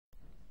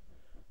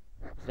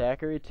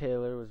Zachary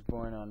Taylor was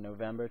born on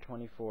November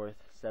 24,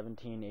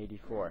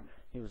 1784.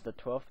 He was the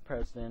 12th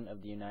President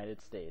of the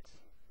United States.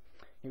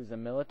 He was a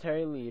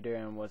military leader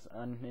and was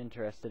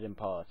uninterested in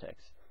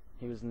politics.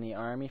 He was in the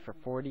Army for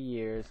 40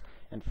 years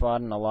and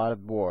fought in a lot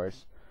of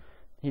wars.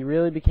 He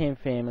really became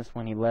famous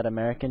when he led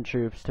American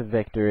troops to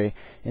victory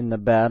in the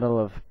Battle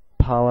of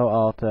Palo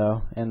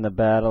Alto and the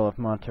Battle of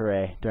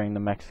Monterrey during the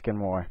Mexican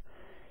War.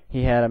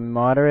 He had a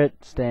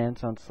moderate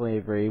stance on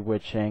slavery,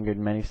 which angered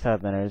many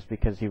Southerners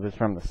because he was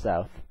from the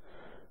South.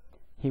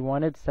 He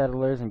wanted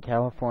settlers in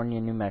California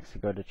and New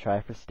Mexico to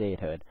try for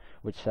statehood,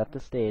 which set the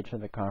stage for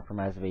the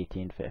Compromise of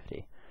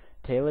 1850.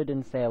 Taylor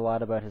didn't say a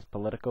lot about his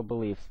political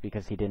beliefs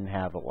because he didn't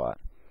have a lot.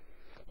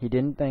 He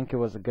didn't think it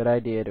was a good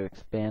idea to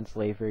expand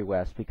slavery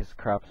west because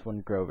crops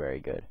wouldn't grow very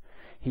good.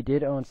 He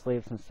did own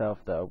slaves himself,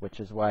 though, which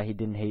is why he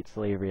didn't hate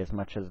slavery as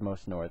much as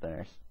most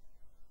Northerners.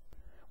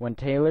 When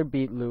Taylor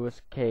beat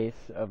Lewis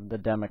Case of the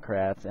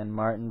Democrats and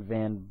Martin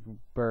Van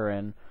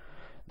Buren,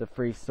 the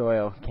Free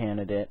Soil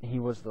candidate, he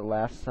was the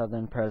last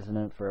Southern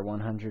president for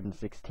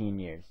 116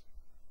 years.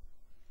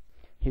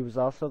 He was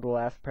also the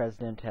last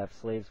president to have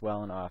slaves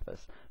while in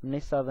office. Many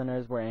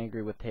Southerners were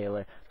angry with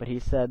Taylor, but he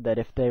said that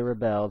if they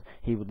rebelled,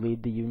 he would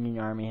lead the Union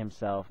Army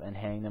himself and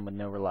hang them with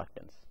no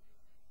reluctance.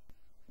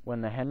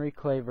 When the Henry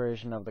Clay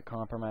version of the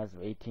Compromise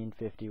of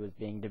 1850 was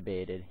being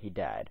debated, he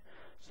died,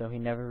 so he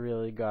never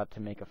really got to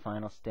make a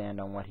final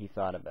stand on what he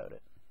thought about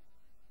it.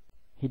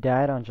 He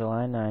died on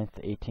July 9,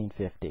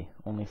 1850,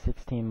 only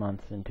 16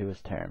 months into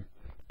his term.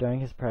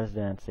 During his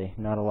presidency,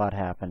 not a lot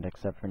happened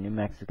except for New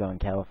Mexico and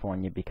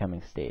California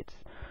becoming states,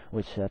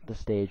 which set the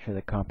stage for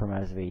the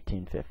Compromise of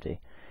 1850.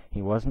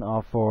 He wasn't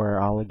all for or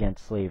all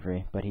against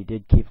slavery, but he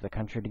did keep the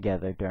country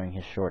together during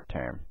his short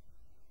term.